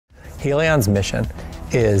Helion's mission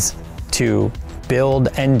is to build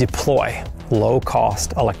and deploy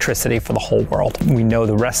low-cost electricity for the whole world. We know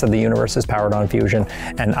the rest of the universe is powered on fusion,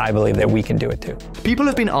 and I believe that we can do it too. People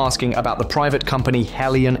have been asking about the private company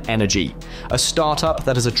Helion Energy, a startup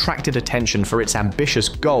that has attracted attention for its ambitious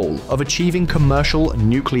goal of achieving commercial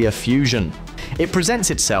nuclear fusion. It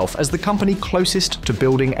presents itself as the company closest to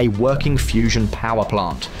building a working fusion power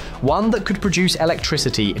plant, one that could produce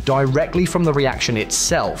electricity directly from the reaction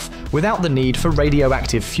itself without the need for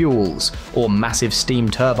radioactive fuels or massive steam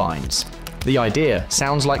turbines. The idea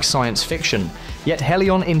sounds like science fiction, yet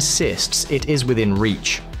Helion insists it is within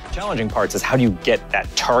reach. The challenging parts is how do you get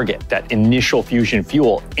that target, that initial fusion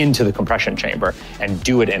fuel, into the compression chamber and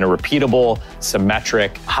do it in a repeatable,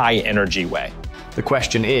 symmetric, high-energy way. The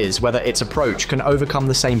question is whether its approach can overcome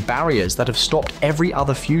the same barriers that have stopped every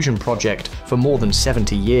other fusion project for more than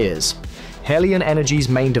 70 years. Helion Energy's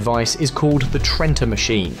main device is called the Trenta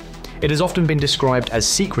machine. It has often been described as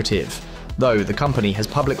secretive, though the company has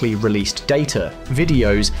publicly released data,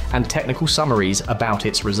 videos, and technical summaries about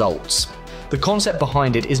its results. The concept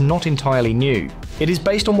behind it is not entirely new. It is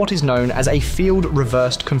based on what is known as a field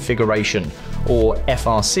reversed configuration, or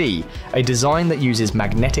FRC, a design that uses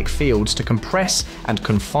magnetic fields to compress and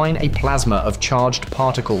confine a plasma of charged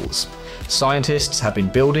particles. Scientists have been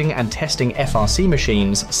building and testing FRC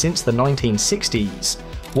machines since the 1960s.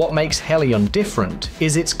 What makes Helion different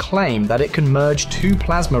is its claim that it can merge two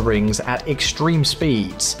plasma rings at extreme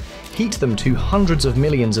speeds, heat them to hundreds of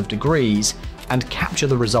millions of degrees, and capture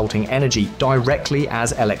the resulting energy directly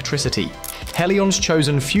as electricity. Helion's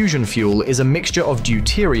chosen fusion fuel is a mixture of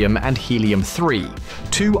deuterium and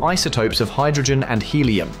helium-3, two isotopes of hydrogen and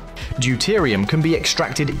helium. Deuterium can be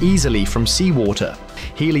extracted easily from seawater.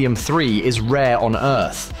 Helium-3 is rare on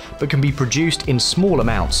Earth, but can be produced in small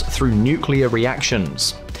amounts through nuclear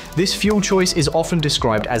reactions. This fuel choice is often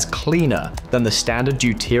described as cleaner than the standard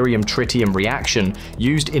deuterium-tritium reaction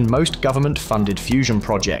used in most government-funded fusion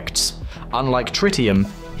projects. Unlike tritium,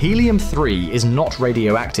 helium-3 is not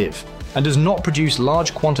radioactive and does not produce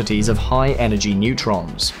large quantities of high-energy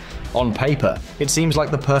neutrons. On paper, it seems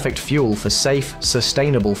like the perfect fuel for safe,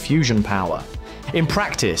 sustainable fusion power. In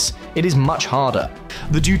practice, it is much harder.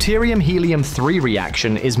 The deuterium-helium-3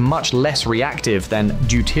 reaction is much less reactive than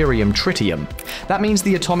deuterium-tritium. That means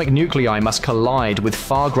the atomic nuclei must collide with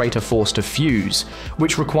far greater force to fuse,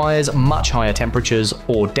 which requires much higher temperatures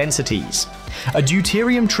or densities. A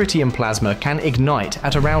deuterium-tritium plasma can ignite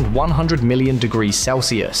at around 100 million degrees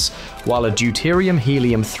Celsius, while a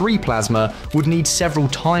deuterium-helium-3 plasma would need several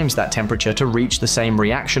times that temperature to reach the same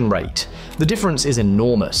reaction rate. The difference is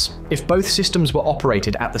enormous. If both systems were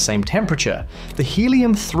operated at the same temperature, the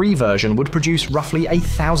helium-3 version would produce roughly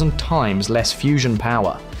 1,000 times less fusion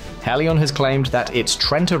power. Helion has claimed that its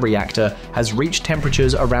Trenta reactor has reached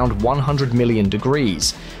temperatures around 100 million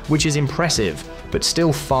degrees, which is impressive, but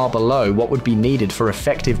still far below what would be needed for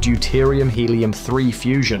effective deuterium-helium-3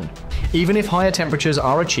 fusion. Even if higher temperatures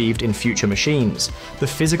are achieved in future machines, the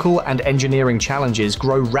physical and engineering challenges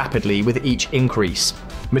grow rapidly with each increase.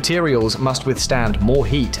 Materials must withstand more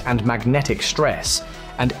heat and magnetic stress,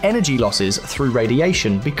 and energy losses through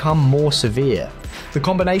radiation become more severe. The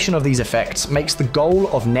combination of these effects makes the goal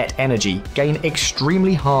of net energy gain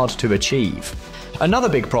extremely hard to achieve. Another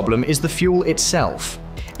big problem is the fuel itself.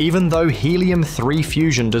 Even though helium-3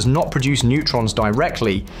 fusion does not produce neutrons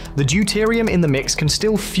directly, the deuterium in the mix can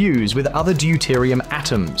still fuse with other deuterium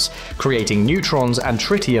atoms, creating neutrons and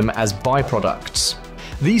tritium as byproducts.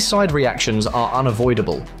 These side reactions are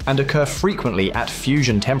unavoidable and occur frequently at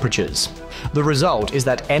fusion temperatures. The result is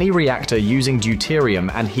that any reactor using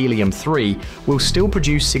deuterium and helium-3 will still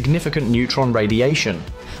produce significant neutron radiation.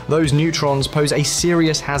 Those neutrons pose a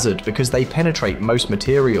serious hazard because they penetrate most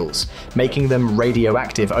materials, making them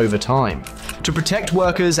radioactive over time. To protect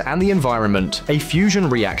workers and the environment, a fusion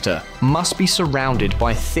reactor must be surrounded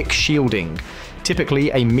by thick shielding,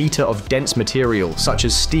 typically a meter of dense material such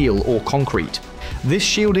as steel or concrete. This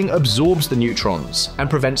shielding absorbs the neutrons and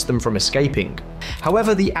prevents them from escaping.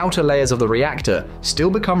 However, the outer layers of the reactor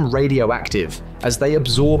still become radioactive as they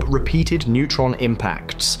absorb repeated neutron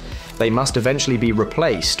impacts. They must eventually be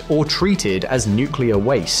replaced or treated as nuclear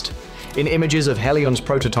waste. In images of Helion's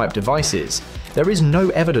prototype devices, there is no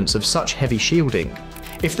evidence of such heavy shielding.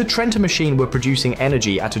 If the Trenta machine were producing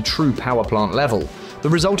energy at a true power plant level, the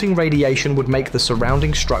resulting radiation would make the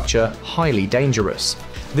surrounding structure highly dangerous.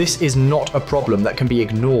 This is not a problem that can be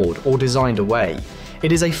ignored or designed away.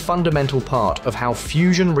 It is a fundamental part of how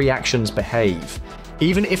fusion reactions behave.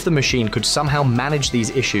 Even if the machine could somehow manage these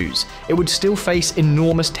issues, it would still face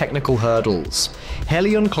enormous technical hurdles.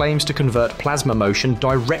 Helion claims to convert plasma motion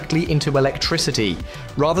directly into electricity,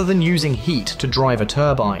 rather than using heat to drive a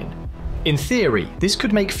turbine. In theory, this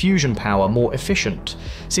could make fusion power more efficient,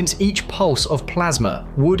 since each pulse of plasma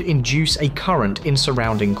would induce a current in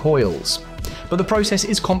surrounding coils. But the process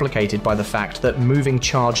is complicated by the fact that moving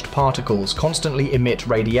charged particles constantly emit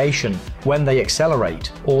radiation when they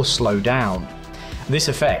accelerate or slow down. This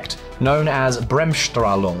effect, known as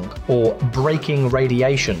Bremsstrahlung, or braking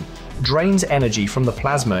radiation, drains energy from the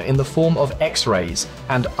plasma in the form of X-rays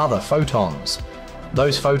and other photons.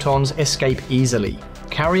 Those photons escape easily,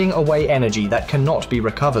 carrying away energy that cannot be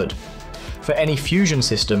recovered. For any fusion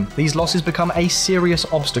system, these losses become a serious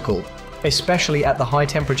obstacle, especially at the high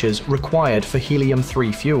temperatures required for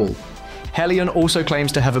helium-3 fuel. Helion also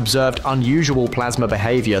claims to have observed unusual plasma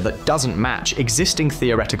behavior that doesn't match existing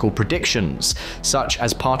theoretical predictions, such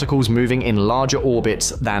as particles moving in larger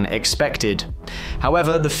orbits than expected.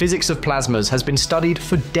 However, the physics of plasmas has been studied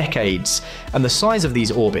for decades, and the size of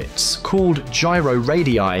these orbits, called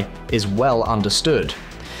gyroradii, is well understood.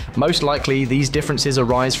 Most likely, these differences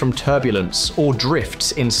arise from turbulence or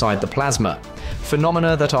drifts inside the plasma,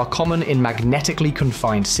 phenomena that are common in magnetically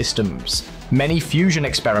confined systems. Many fusion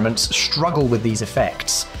experiments struggle with these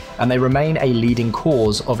effects, and they remain a leading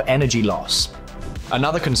cause of energy loss.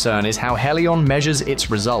 Another concern is how Helion measures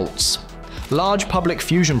its results. Large public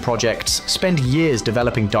fusion projects spend years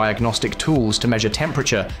developing diagnostic tools to measure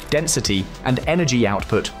temperature, density, and energy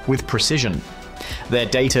output with precision. Their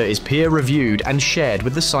data is peer-reviewed and shared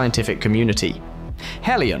with the scientific community.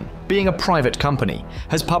 Helion, being a private company,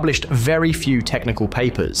 has published very few technical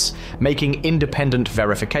papers, making independent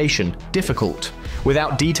verification difficult.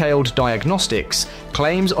 Without detailed diagnostics,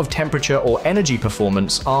 claims of temperature or energy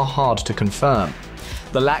performance are hard to confirm.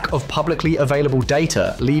 The lack of publicly available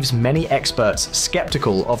data leaves many experts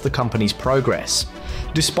skeptical of the company's progress.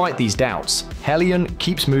 Despite these doubts, Helion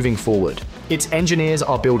keeps moving forward. Its engineers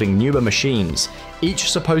are building newer machines,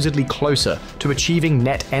 each supposedly closer to achieving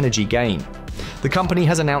net energy gain. The company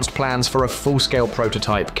has announced plans for a full-scale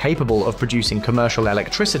prototype capable of producing commercial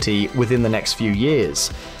electricity within the next few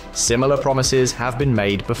years. Similar promises have been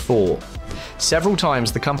made before. Several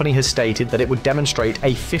times the company has stated that it would demonstrate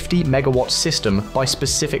a 50-megawatt system by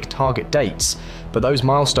specific target dates, but those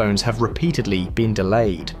milestones have repeatedly been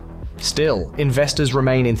delayed. Still, investors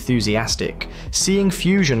remain enthusiastic, seeing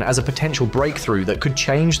fusion as a potential breakthrough that could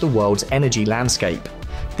change the world's energy landscape.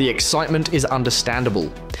 The excitement is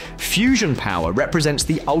understandable. Fusion power represents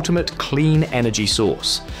the ultimate clean energy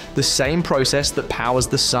source, the same process that powers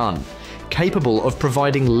the sun, capable of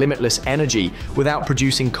providing limitless energy without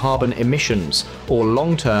producing carbon emissions or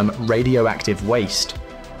long-term radioactive waste.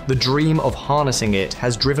 The dream of harnessing it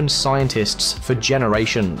has driven scientists for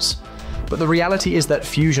generations. But the reality is that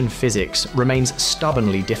fusion physics remains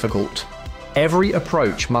stubbornly difficult. Every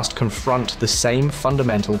approach must confront the same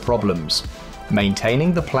fundamental problems: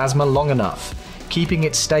 maintaining the plasma long enough, keeping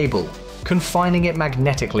it stable, confining it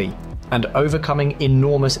magnetically, and overcoming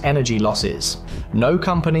enormous energy losses. No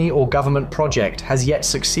company or government project has yet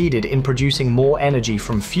succeeded in producing more energy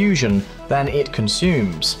from fusion than it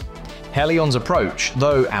consumes. Helion's approach,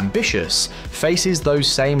 though ambitious, faces those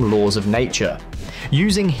same laws of nature.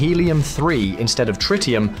 Using helium-3 instead of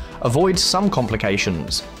tritium avoids some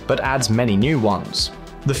complications, but adds many new ones.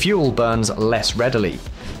 The fuel burns less readily,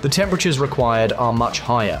 the temperatures required are much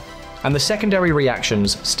higher, and the secondary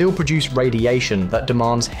reactions still produce radiation that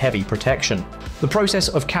demands heavy protection. The process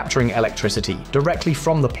of capturing electricity directly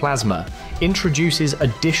from the plasma introduces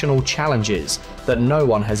additional challenges that no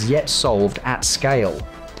one has yet solved at scale.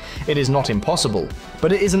 It is not impossible,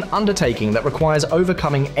 but it is an undertaking that requires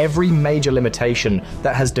overcoming every major limitation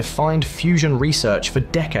that has defined fusion research for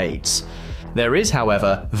decades. There is,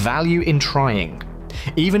 however, value in trying.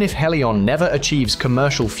 Even if Helion never achieves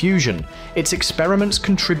commercial fusion, its experiments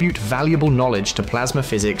contribute valuable knowledge to plasma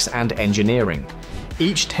physics and engineering.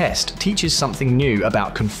 Each test teaches something new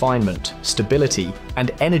about confinement, stability,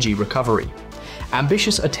 and energy recovery.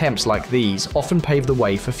 Ambitious attempts like these often pave the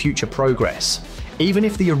way for future progress, even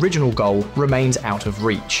if the original goal remains out of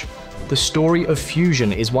reach. The story of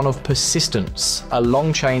fusion is one of persistence, a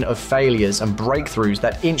long chain of failures and breakthroughs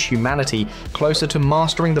that inch humanity closer to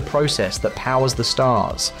mastering the process that powers the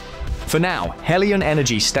stars. For now, Helion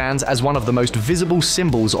Energy stands as one of the most visible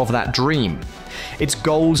symbols of that dream. Its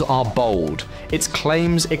goals are bold, its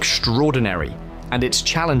claims extraordinary, and its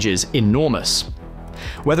challenges enormous.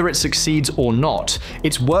 Whether it succeeds or not,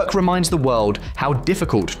 its work reminds the world how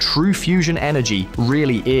difficult true fusion energy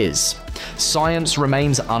really is. Science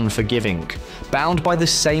remains unforgiving, bound by the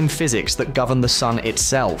same physics that govern the sun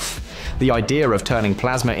itself. The idea of turning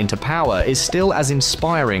plasma into power is still as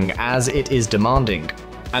inspiring as it is demanding.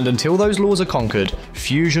 And until those laws are conquered,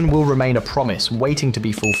 fusion will remain a promise waiting to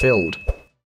be fulfilled.